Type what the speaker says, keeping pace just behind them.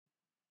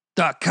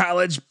The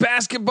College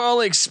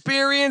Basketball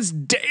Experience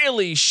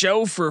Daily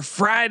Show for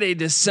Friday,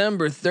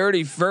 December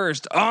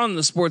 31st on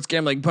the Sports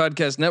Gambling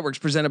Podcast Network is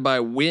presented by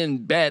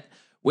WynnBET.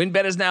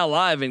 WynnBET is now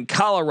live in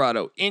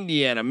Colorado,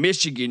 Indiana,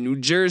 Michigan, New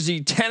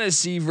Jersey,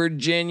 Tennessee,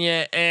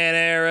 Virginia, and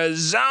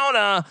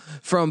Arizona.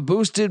 From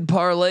boosted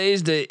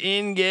parlays to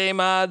in-game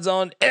odds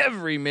on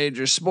every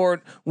major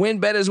sport,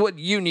 WynnBET is what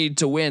you need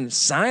to win.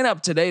 Sign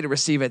up today to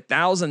receive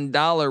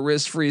 $1,000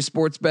 risk-free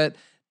sports bet.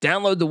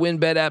 Download the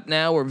WynnBET app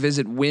now or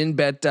visit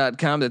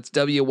wynnbet.com. That's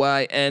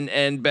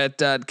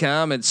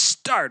WYNNBet.com and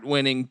start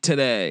winning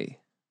today.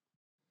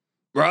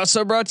 We're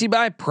also brought to you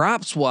by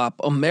PropSwap,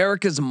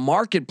 America's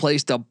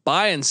marketplace to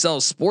buy and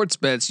sell sports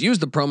bets. Use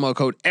the promo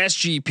code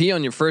SGP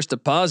on your first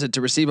deposit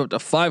to receive up to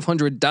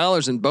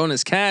 $500 in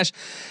bonus cash.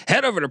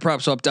 Head over to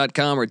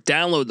PropSwap.com or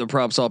download the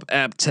PropSwap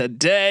app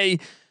today.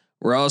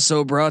 We're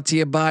also brought to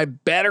you by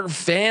Better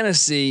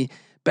Fantasy.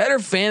 Better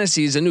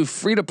Fantasy is a new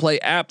free-to-play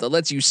app that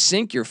lets you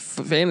sync your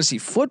fantasy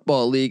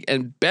football league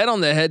and bet on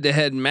the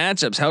head-to-head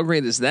matchups. How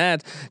great is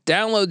that?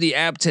 Download the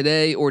app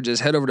today or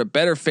just head over to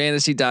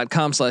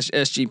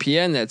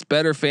betterfantasy.com/SGPN. That's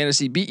Better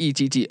Fantasy,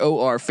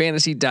 BETTOR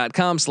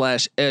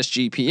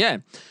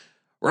fantasy.com/SGPN.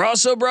 We're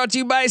also brought to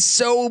you by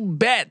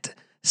SoBet.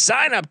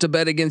 Sign up to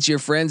bet against your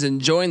friends and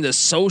join the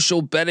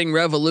social betting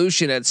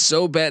revolution at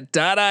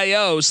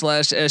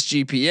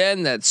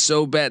SoBet.io/SGPN. That's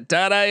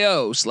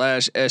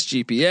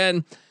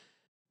SoBet.io/SGPN.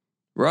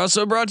 We're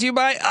also brought to you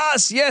by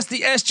us. Yes,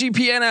 the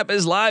SGPN app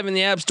is live in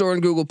the App Store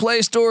and Google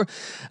Play Store.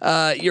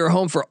 You're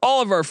home for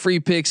all of our free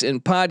picks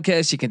and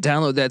podcasts. You can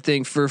download that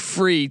thing for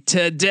free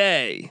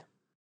today.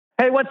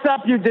 Hey, what's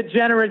up, you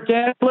degenerate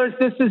gamblers?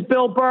 This is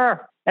Bill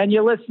Burr, and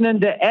you're listening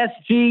to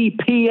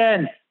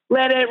SGPN.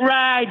 Let it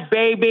ride,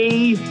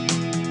 baby.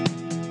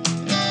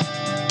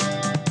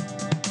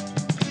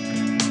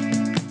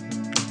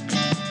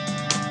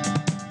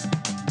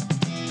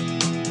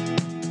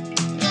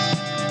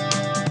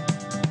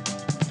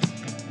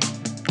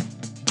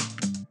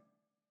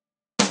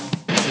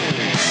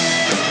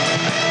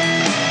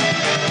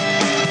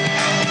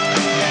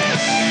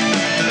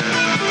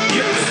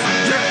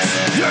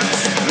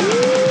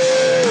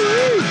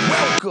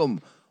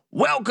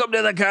 Welcome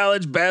to the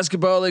College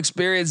Basketball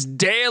Experience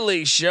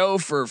Daily Show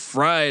for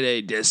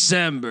Friday,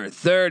 December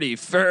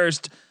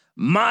 31st.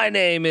 My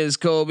name is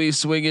Colby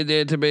Swinging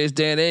Database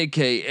Dan,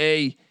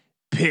 aka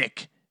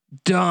Pick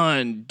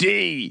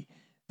Dundee.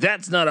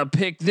 That's not a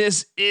pick.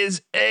 This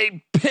is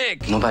a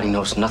pick. Nobody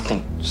knows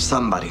nothing.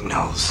 Somebody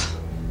knows.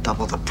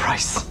 Double the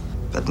price,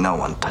 but no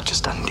one touches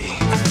Dundee.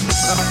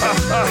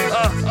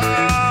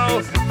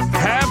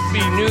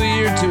 Happy New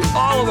Year to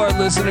all of our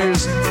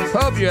listeners.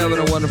 Hope you're having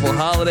a wonderful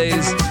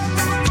holidays.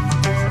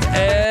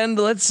 And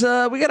let's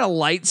we got a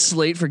light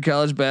slate for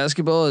college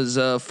basketball. As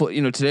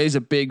today's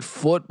a big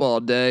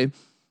football day.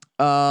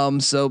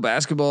 So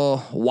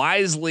basketball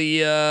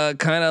wisely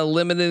kind of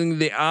limiting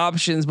the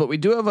options, but we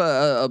do have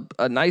a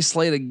nice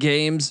slate of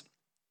games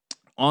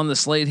on the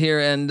slate here.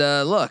 And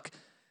look,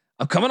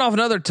 I'm coming off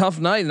another tough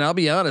night, and I'll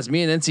be honest,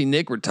 me and NC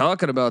Nick were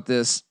talking about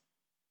this.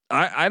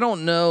 I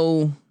don't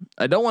know.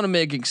 I don't want to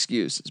make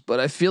excuses,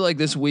 but I feel like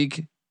this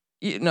week,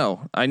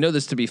 I know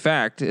this to be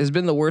fact, has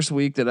been the worst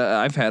week that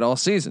I've had all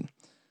season.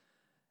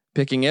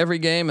 Picking every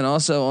game and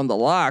also on the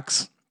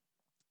locks.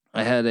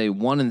 I had a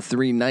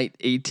 1-3 night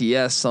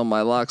ATS on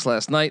my locks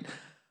last night.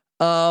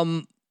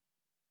 And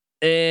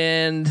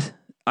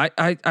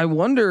I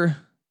wonder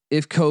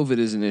if COVID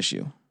is an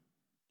issue.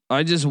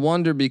 I just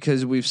wonder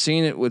because we've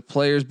seen it with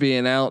players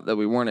being out that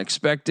we weren't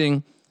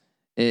expecting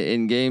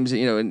in games.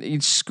 In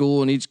each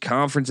school and each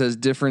conference has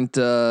different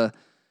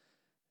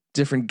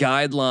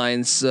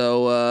guidelines.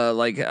 So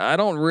I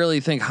don't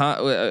really think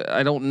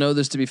I don't know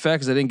this to be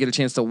fact because I didn't get a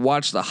chance to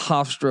watch the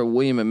Hofstra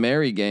William and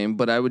Mary game,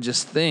 but I would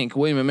just think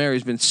William and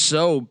Mary's been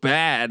so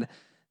bad.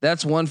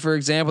 That's one, for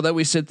example, that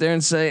we sit there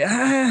and say,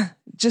 it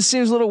just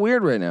seems a little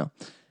weird right now.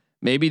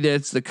 Maybe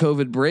that's the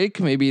COVID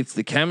break. Maybe it's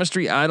the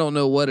chemistry. I don't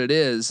know what it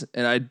is.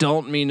 And I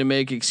don't mean to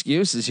make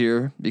excuses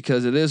here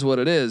because it is what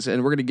it is.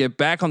 And we're going to get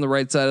back on the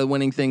right side of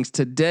winning things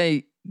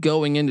today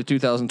going into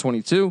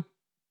 2022.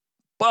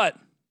 But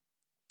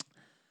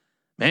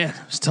man, it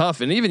was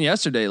tough. And even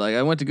yesterday,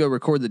 I went to go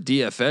record the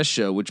DFS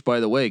show, which by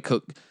the way,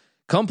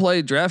 come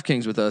play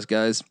DraftKings with us,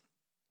 guys.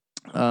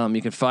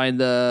 You can find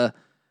the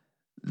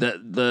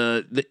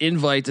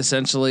invite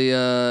essentially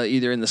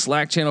either in the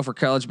Slack channel for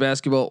college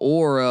basketball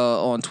or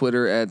on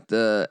Twitter at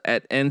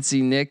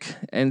NC Nick,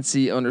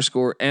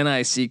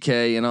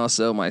 NC_NICK, and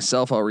also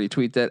myself. I'll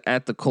retweet that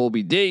at the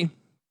Colby D.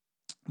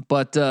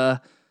 But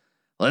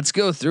let's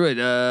go through it.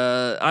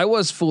 I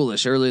was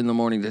foolish early in the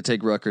morning to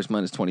take Rutgers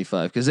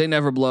 -25 because they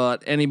never blow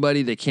out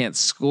anybody. They can't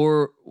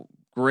score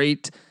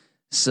great.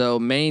 So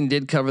Maine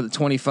did cover the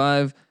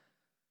 25.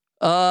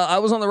 I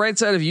was on the right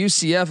side of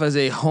UCF as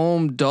a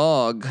home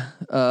dog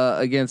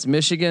against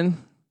Michigan.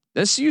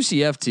 This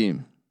UCF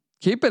team,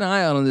 keep an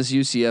eye out on this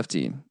UCF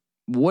team.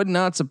 Would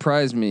not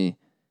surprise me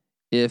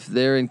if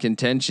they're in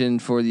contention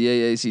for the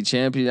AAC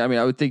champion. I mean,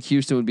 I would think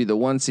Houston would be the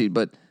 1 seed,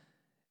 but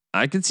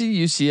I could see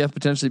UCF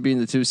potentially being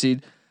the 2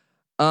 seed.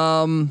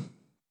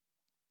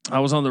 I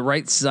was on the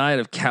right side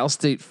of Cal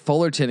State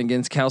Fullerton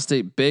against Cal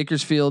State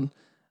Bakersfield.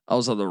 I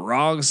was on the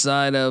wrong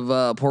side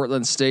of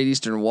Portland State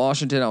Eastern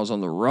Washington. I was on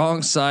the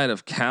wrong side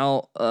of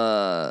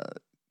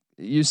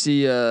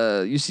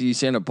UC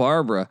Santa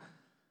Barbara,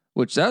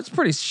 which that's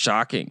pretty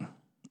shocking.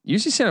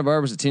 UC Santa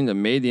Barbara is a team that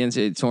made the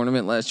NCAA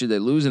tournament last year. They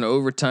lose in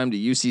overtime to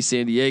UC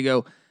San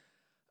Diego.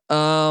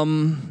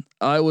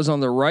 I was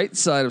on the right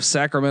side of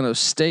Sacramento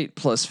State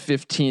plus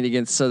 15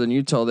 against Southern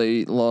Utah.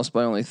 They lost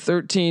by only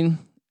 13.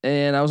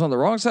 And I was on the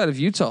wrong side of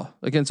Utah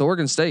against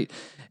Oregon State.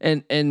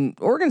 And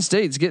Oregon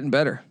State's getting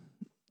better.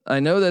 I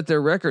know that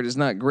their record is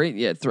not great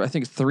yet. I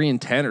think it's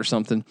 3-10 or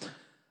something.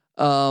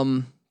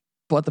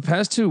 But the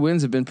past 2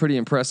 wins have been pretty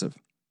impressive.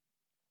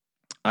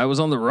 I was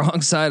on the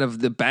wrong side of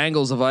the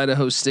Bengals of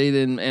Idaho State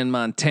and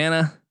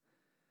Montana.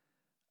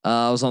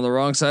 I was on the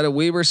wrong side of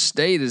Weber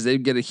State as they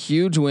get a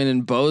huge win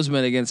in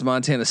Bozeman against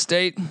Montana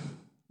State.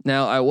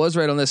 Now I was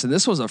right on this, and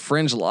this was a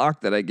fringe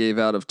lock that I gave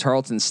out of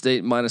Tarleton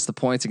State minus the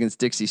points against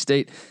Dixie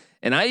State.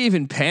 And I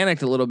even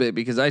panicked a little bit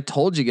because I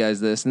told you guys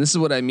this, and this is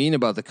what I mean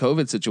about the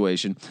COVID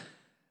situation.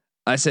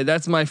 I said,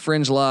 that's my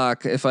fringe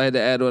lock. If I had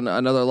to add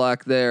another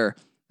lock there,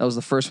 that was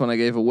the first one I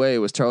gave away,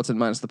 was Tarleton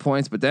minus the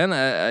points. But then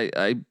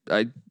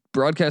I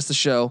broadcast the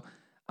show.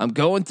 I'm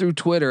going through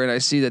Twitter and I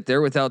see that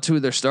they're without 2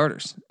 of their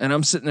starters, and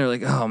I'm sitting there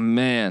like, oh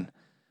man.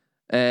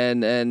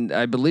 And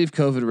I believe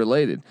COVID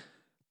related,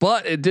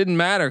 but it didn't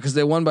matter because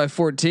they won by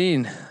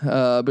 14.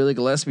 Billy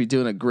Gillespie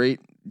doing a great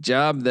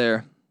job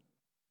there.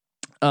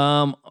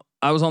 I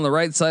was on the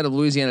right side of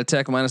Louisiana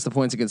Tech minus the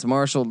points against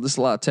Marshall. This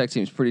a lot of Tech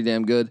teams pretty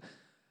damn good.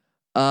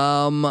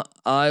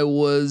 I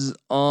was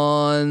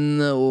on,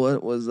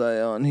 what was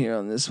I on here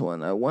on this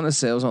one? I want to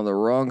say I was on the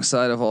wrong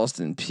side of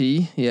Austin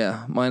P.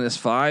 Yeah,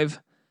 -5.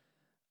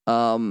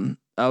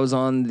 I was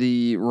on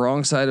the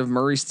wrong side of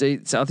Murray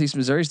State, Southeast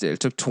Missouri State. It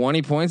took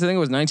 20 points. I think it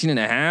was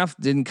 19.5.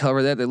 Didn't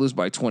cover that. They lose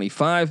by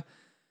 25.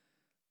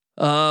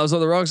 I was on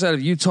the wrong side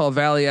of Utah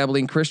Valley,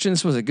 Abilene Christian.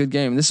 This was a good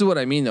game. This is what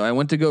I mean, though. I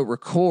went to go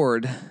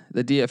record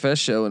the DFS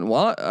show, and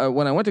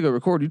when I went to go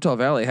record, Utah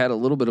Valley had a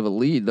little bit of a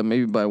lead,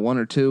 maybe by 1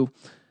 or 2.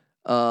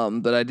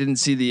 But I didn't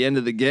see the end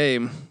of the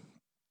game.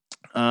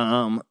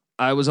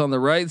 I was on the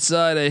right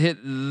side. I hit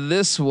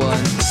this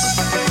one.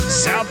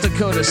 South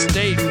Dakota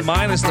State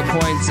minus the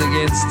points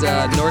against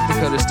North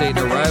Dakota State in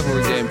a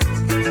rivalry game.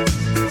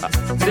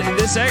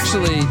 This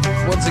actually,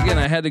 once again,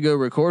 I had to go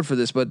record for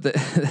this, but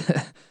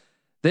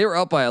they were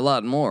up by a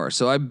lot more.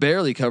 So I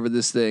barely covered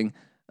this thing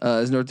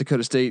as North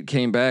Dakota State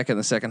came back in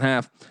the second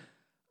half.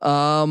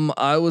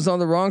 I was on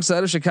the wrong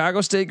side of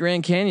Chicago State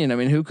Grand Canyon. I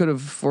mean, who could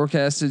have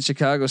forecasted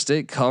Chicago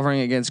State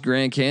covering against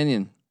Grand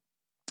Canyon?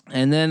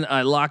 And then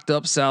I locked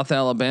up South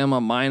Alabama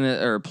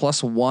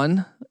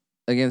 +1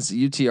 against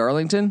UT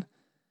Arlington.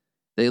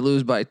 They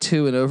lose by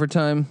 2 in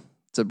overtime.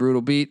 It's a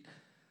brutal beat.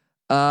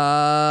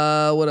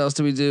 What else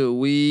do we do?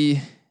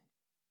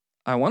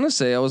 I want to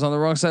say I was on the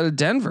wrong side of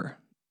Denver.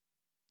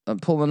 I'm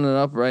pulling it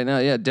up right now.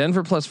 Yeah,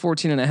 Denver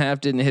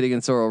 +14.5 didn't hit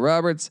against Oral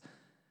Roberts.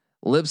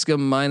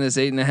 Lipscomb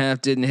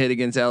 -8.5 didn't hit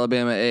against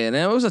Alabama A&M.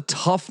 It was a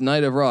tough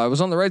night of Raw. I was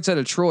on the right side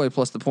of Troy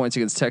plus the points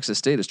against Texas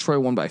State as Troy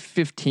won by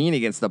 15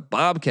 against the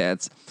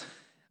Bobcats.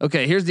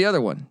 Okay, here's the other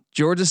one.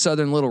 Georgia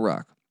Southern Little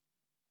Rock.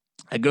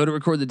 I go to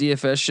record the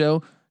DFS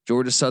show.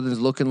 Georgia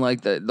Southern's looking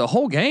like the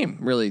whole game,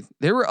 really.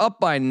 They were up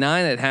by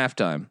 9 at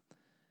halftime.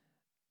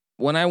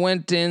 When I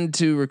went in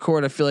to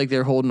record, I feel like they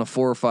were holding a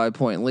 4 or 5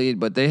 point lead,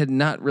 but they had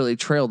not really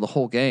trailed the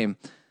whole game.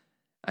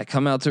 I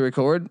come out to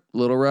record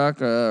Little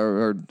Rock,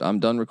 or I'm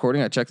done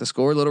recording. I check the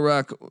score. Little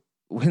Rock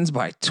wins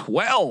by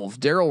 12.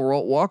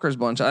 Daryl Walker's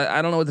bunch.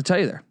 I don't know what to tell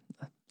you there.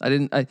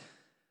 I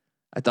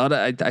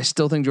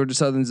still think Georgia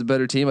Southern's a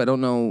better team. I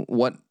don't know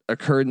what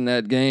occurred in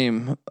that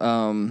game.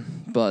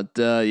 But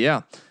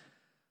yeah.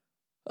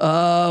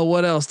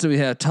 What else do we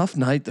have? Tough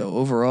night though,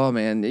 overall,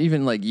 man.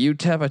 Even like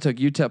UTEP, I took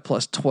UTEP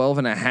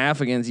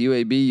 +12.5 against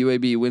UAB.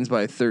 UAB wins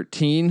by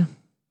 13.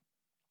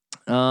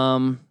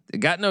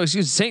 Got no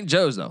excuse. St.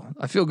 Joe's though.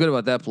 I feel good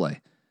about that play.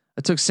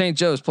 I took St.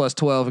 Joe's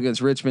 +12 against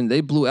Richmond.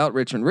 They blew out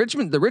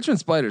Richmond. The Richmond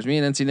Spiders. Me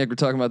and NC Nick were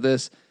talking about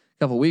this a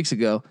couple weeks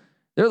ago.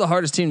 They're the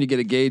hardest team to get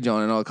a gauge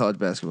on in all college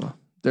basketball.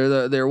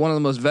 They're one of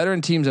the most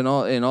veteran teams in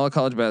all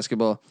college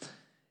basketball,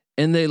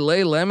 and they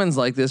lay lemons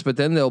like this, but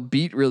then they'll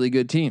beat really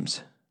good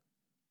teams.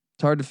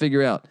 It's hard to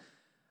figure out.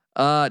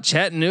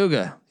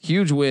 Chattanooga,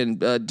 huge win.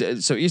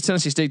 So East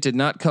Tennessee State did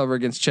not cover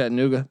against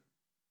Chattanooga.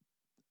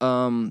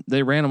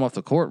 They ran them off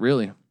the court,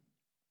 really.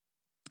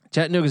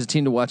 Chattanooga's a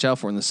team to watch out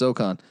for in the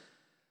SoCon.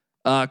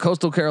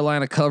 Coastal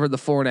Carolina covered the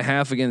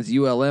 4.5 against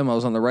ULM. I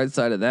was on the right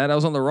side of that. I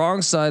was on the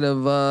wrong side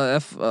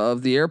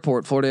of the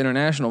airport, Florida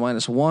International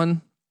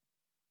 -1.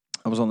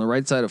 I was on the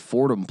right side of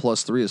Fordham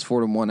 +3 as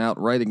Fordham won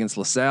outright against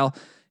LaSalle.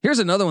 Here's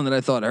another one that I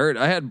thought hurt.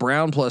 I had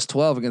Brown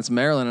 +12 against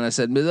Maryland, and I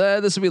said,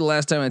 this will be the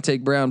last time I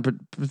take Brown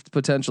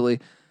potentially.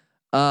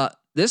 Brown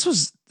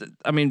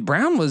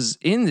was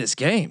in this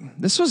game.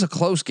 This was a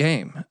close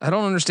game. I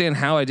don't understand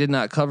how I did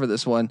not cover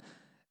this one.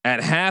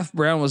 At half,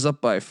 Brown was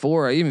up by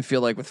 4. I even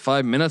feel like with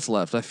 5 minutes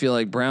left, I feel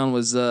like Brown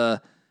was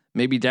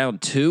maybe down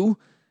 2.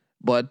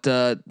 But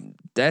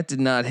that did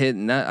not hit,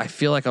 and that I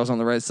feel like I was on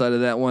the right side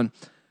of that one.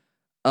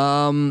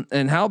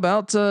 And how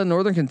about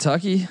Northern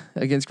Kentucky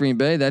against Green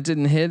Bay? That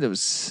didn't hit. It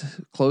was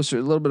closer,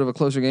 a little bit of a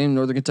closer game.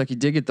 Northern Kentucky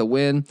did get the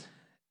win,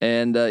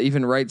 and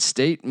even Wright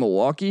State,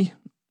 Milwaukee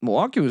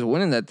was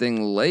winning that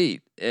thing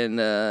late, and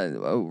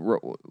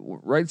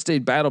Wright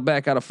State battled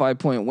back out a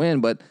 5-point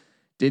win, but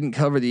didn't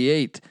cover the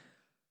 8.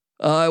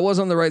 I was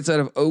on the right side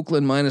of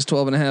Oakland minus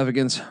 12.5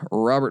 against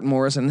Robert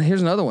Morris. And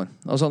here's another one.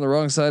 I was on the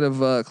wrong side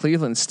of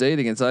Cleveland State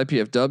against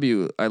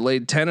IPFW. I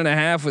laid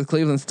 10.5 with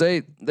Cleveland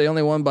State. They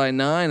only won by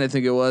 9, I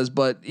think it was.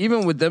 But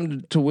even with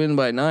them to win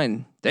by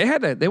 9, they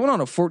went on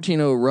a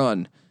 14-0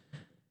 run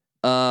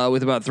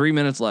with about 3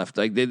 minutes left.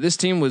 Like this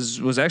team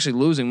was actually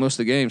losing most of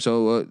the game.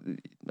 So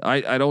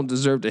I don't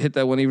deserve to hit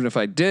that one even if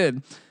I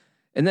did.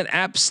 And then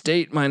App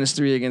State minus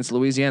 3 against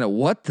Louisiana.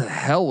 What the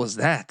hell was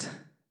that?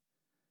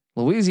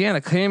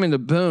 Louisiana came into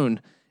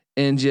Boone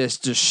and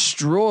just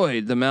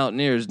destroyed the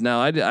Mountaineers. Now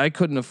I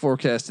couldn't have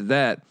forecasted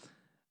that.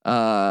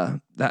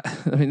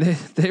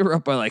 They were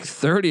up by like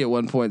 30 at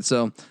one point.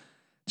 So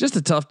just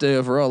a tough day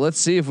overall. Let's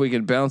see if we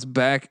can bounce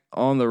back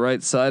on the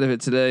right side of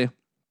it today.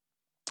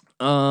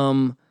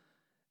 And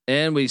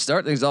we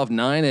start things off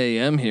 9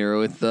 a.m. here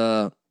with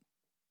a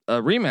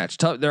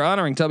rematch. They're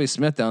honoring Tubby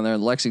Smith down there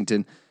in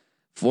Lexington.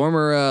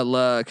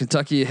 Former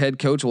Kentucky head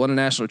coach, won a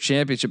national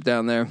championship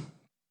down there.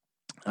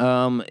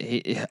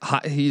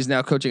 He's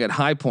now coaching at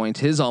High Point,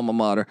 his alma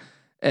mater,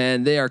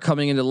 and they are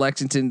coming into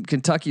Lexington,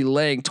 Kentucky,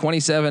 laying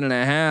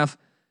 27.5.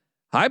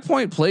 High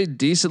Point played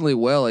decently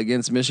well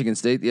against Michigan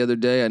State the other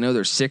day. I know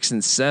they're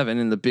 6-7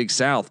 in the Big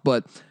South,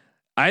 but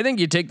I think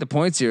you take the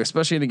points here,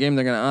 especially in a game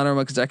they're going to honor them,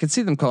 because I could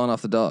see them calling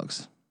off the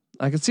dogs.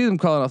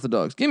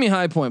 Give me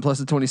High Point plus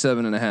the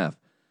 27.5.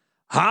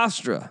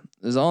 Hofstra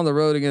is on the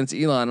road against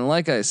Elon, and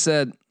like I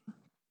said,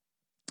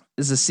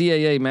 this is a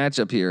CAA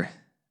matchup here.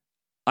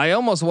 I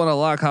almost want to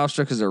lock Hofstra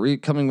because they're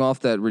coming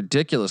off that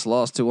ridiculous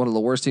loss to one of the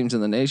worst teams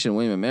in the nation,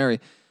 William and Mary.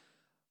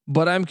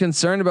 But I'm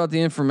concerned about the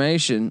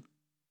information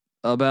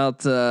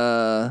about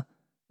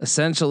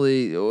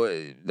essentially,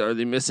 are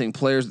they missing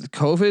players with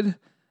COVID?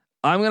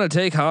 I'm going to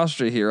take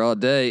Hofstra here all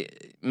day.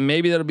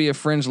 Maybe that'll be a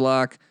fringe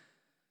lock.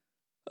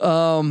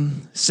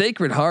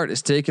 Sacred Heart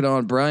is taking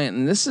on Bryant,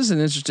 and this is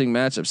an interesting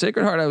matchup.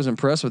 Sacred Heart I was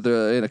impressed with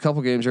in a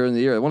couple games earlier in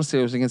the year. I want to say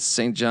it was against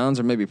St. John's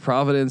or maybe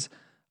Providence.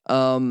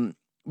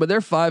 But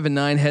they're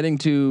 5-9 heading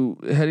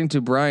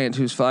to Bryant,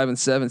 who's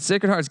 5-7.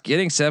 Sacred Heart's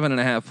getting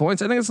 7.5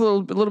 points. I think it's a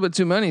little bit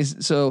too many.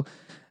 So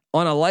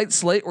on a light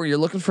slate where you're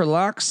looking for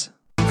locks,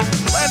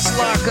 let's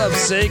lock up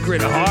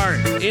Sacred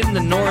Heart in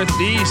the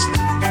Northeast.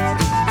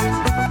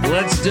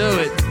 Let's do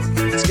it.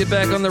 Let's get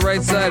back on the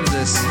right side of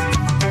this.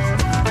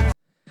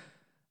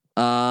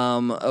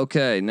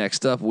 Okay.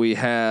 Next up we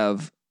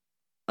have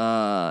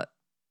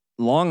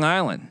Long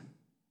Island.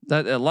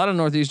 That a lot of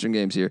Northeastern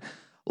games here.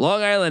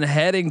 Long Island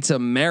heading to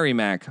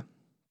Merrimack.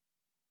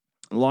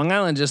 Long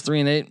Island just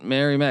 3-8.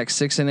 Merrimack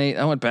 6-8.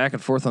 I went back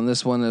and forth on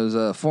this one. It was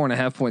a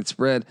 4.5 point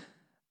spread.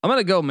 I'm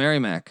gonna go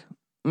Merrimack.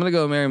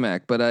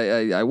 But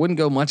I wouldn't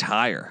go much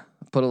higher.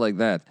 Put it like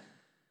that.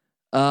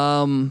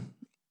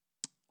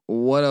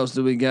 What else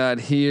do we got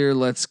here?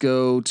 Let's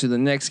go to the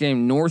next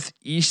game.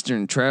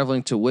 Northeastern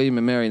traveling to William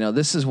and Mary. Now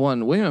this is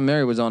one. William and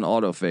Mary was on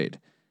auto fade,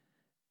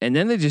 and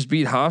then they just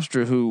beat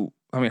Hofstra.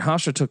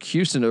 Hofstra took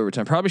Houston to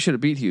overtime. Probably should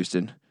have beat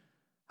Houston.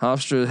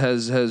 Hofstra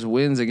has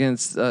wins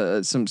against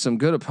some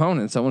good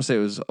opponents. I want to say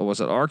was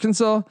it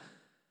Arkansas?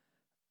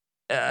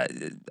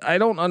 I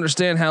don't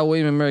understand how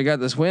William and Mary got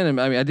this win. And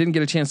I didn't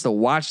get a chance to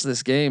watch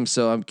this game,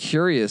 so I'm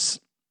curious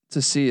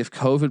to see if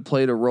COVID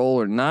played a role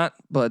or not.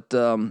 But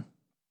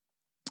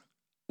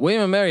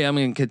William and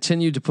Mary,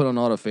 continue to put on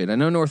auto fade. I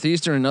know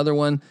Northeastern, another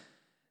one,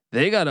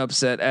 they got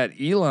upset at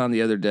Elon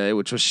the other day,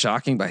 which was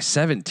shocking by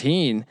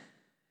 17.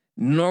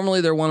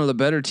 Normally they're one of the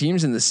better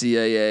teams in the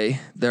CAA.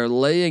 They're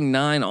laying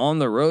 9 on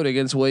the road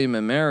against William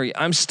and Mary.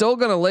 I'm still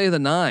going to lay the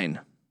 9.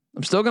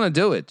 I'm still going to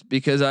do it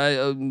because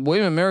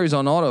William and Mary's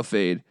on auto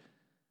fade,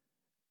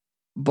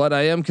 but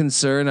I am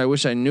concerned. I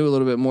wish I knew a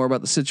little bit more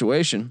about the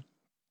situation.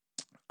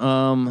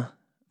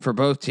 For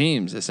both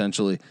teams,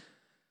 essentially.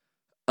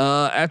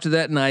 After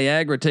that,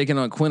 Niagara taking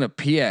on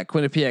Quinnipiac.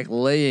 Quinnipiac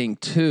laying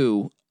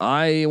 2.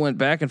 I went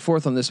back and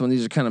forth on this one.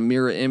 These are kind of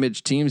mirror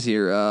image teams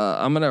here.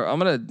 I'm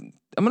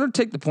gonna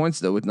take the points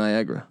though with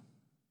Niagara.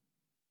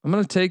 I'm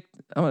gonna take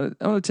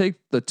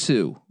the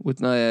 2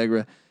 with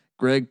Niagara.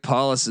 Greg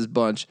Paulus's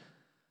bunch.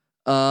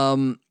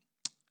 Then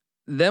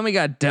we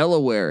got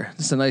Delaware.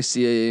 This is a nice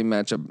CAA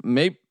matchup.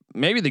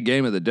 Maybe the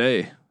game of the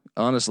day.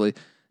 Honestly,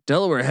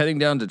 Delaware heading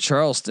down to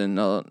Charleston.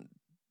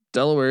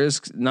 Delaware is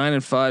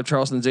 9-5.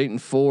 Charleston's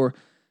 8-4.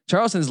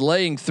 Charleston's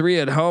laying 3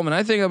 at home, and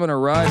I think I'm going to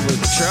ride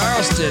with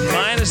Charleston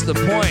minus the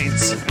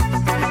points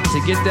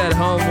to get that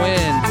home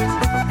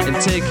win and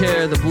take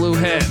care of the Blue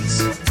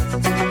Hens.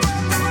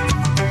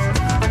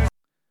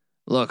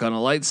 Look, on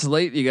a light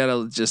slate, you got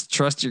to just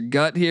trust your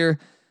gut here.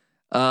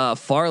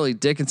 Farley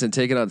Dickinson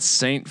taking on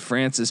St.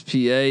 Francis,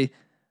 PA.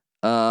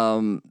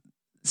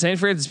 St.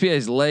 Francis, PA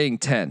is laying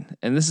 10,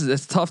 and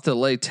it's tough to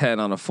lay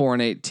 10 on a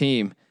 4-8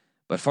 team.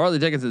 but Farley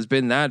Dickens has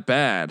been that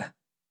bad.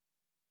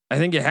 I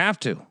think you have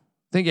to.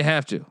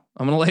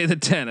 I'm going to lay the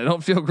 10. I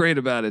don't feel great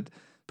about it.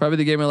 Probably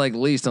the game I like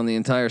least on the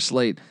entire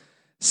slate.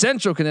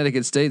 Central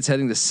Connecticut State's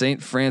heading to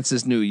St.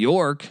 Francis, New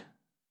York,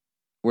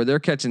 where they're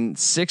catching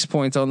 6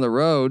 points on the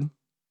road.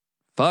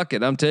 Fuck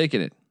it, I'm taking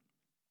it.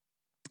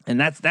 And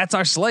that's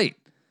our slate.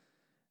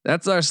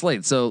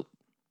 So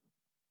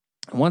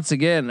once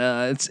again,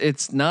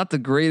 it's not the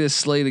greatest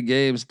slate of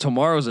games.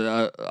 Tomorrow's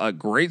a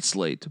great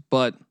slate,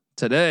 but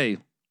today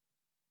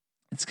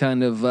it's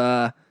kind of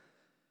I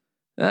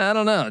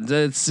don't know.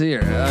 It's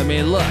here. I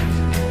mean, look,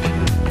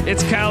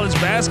 it's college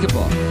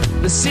basketball.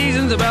 The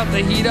season's about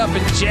to heat up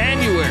in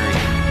January.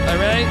 All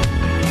right.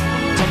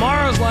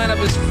 Tomorrow's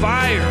lineup is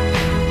fire.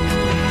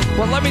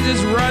 Well, let me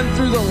just run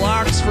through the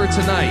locks for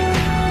tonight.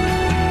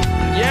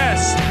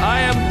 Yes,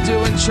 I am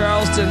doing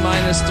Charleston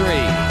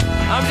 -3.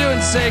 I'm doing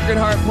Sacred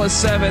Heart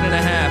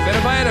 +7.5. And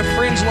if I had a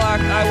fringe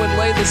lock, I would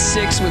lay the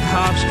 6 with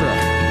Hofstra.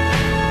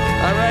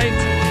 All right.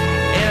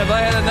 And if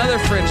I had another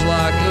fringe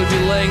lock, it would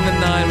be laying the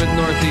 9 with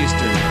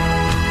Northeastern.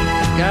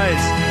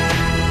 Guys,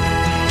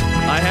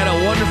 I had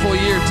a wonderful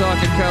year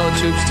talking college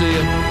hoops to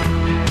you.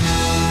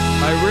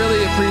 I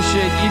really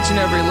appreciate each and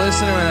every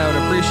listener, and I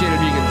would appreciate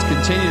if you can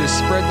continue to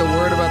spread the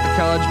word about the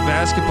college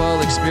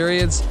basketball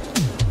experience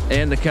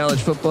and the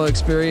college football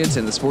experience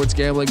and the Sports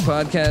Gambling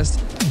Podcast.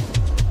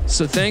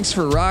 So thanks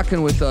for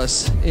rocking with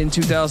us in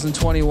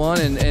 2021,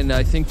 and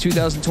I think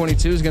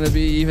 2022 is going to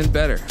be even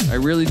better. I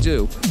really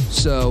do.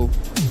 So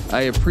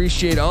I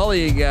appreciate all of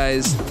you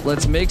guys.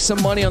 Let's make some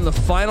money on the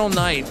final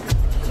night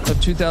of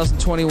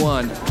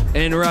 2021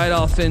 and ride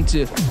off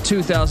into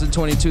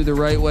 2022 the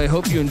right way.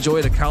 Hope you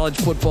enjoy the college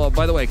football.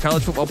 By the way,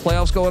 college football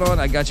playoffs going on.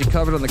 I got you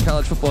covered on the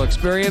college football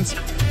experience.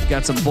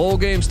 Got some bowl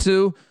games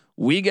too.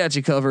 We got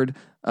you covered.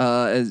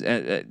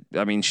 The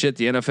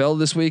NFL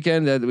this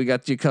weekend, we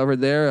got you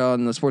covered there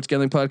on the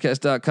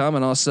sportsgamblingpodcast.com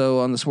and also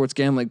on the Sports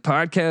Gambling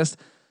Podcast.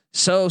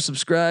 So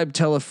subscribe,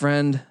 tell a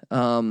friend.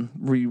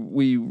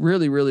 We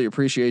really, really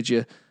appreciate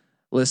you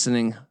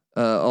listening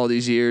all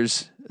these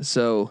years.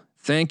 So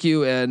thank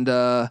you. And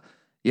go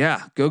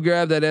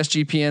grab that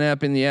SGPN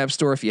app in the App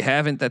Store. If you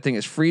haven't, that thing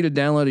is free to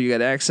download. You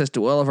got access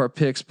to all of our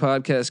picks,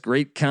 podcasts,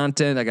 great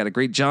content. I got a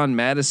great John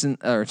Madison.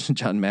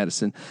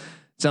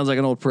 Sounds like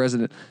an old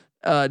president.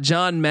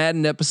 John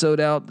Madden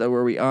episode out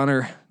where we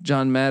honor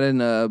John Madden,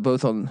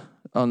 both on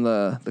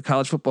the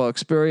college football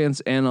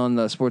experience and on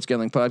the Sports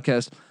Gambling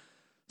Podcast.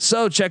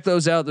 So check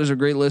those out. Those are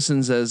great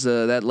listens as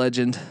that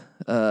legend.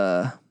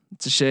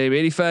 It's a shame,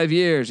 85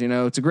 years,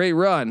 it's a great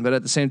run, but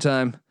at the same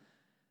time,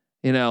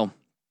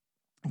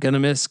 gonna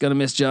miss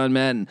John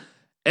Madden.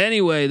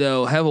 Anyway,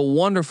 though, have a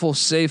wonderful,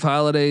 safe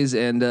holidays,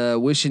 and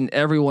wishing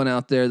everyone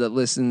out there that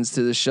listens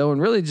to the show,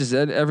 and really just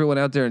everyone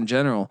out there in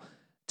general,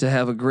 to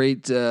have a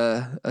great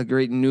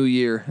new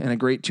year and a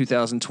great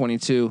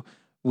 2022.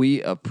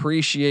 We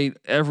appreciate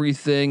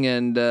everything,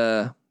 and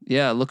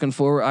looking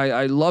forward.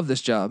 I love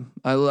this job.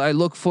 I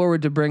look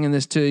forward to bringing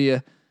this to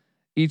you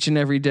each and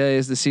every day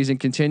as the season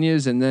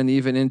continues, and then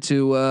even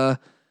into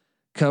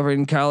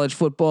covering college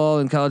football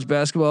and college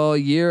basketball a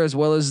year, as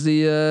well as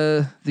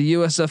the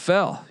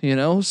USFL.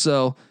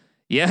 So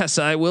yes,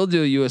 I will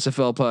do a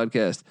USFL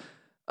podcast.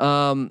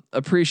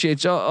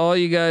 Appreciate all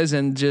you guys,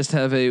 and just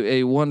have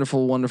a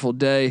wonderful, wonderful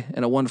day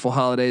and a wonderful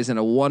holidays and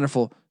a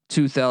wonderful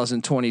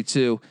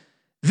 2022.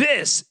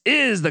 This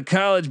is the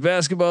College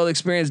Basketball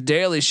Experience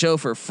Daily Show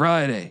for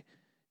Friday,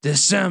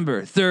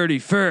 December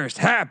 31st.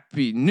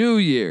 Happy New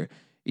Year.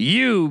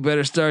 You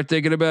better start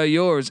thinking about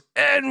yours,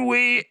 and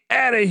we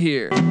out of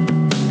here.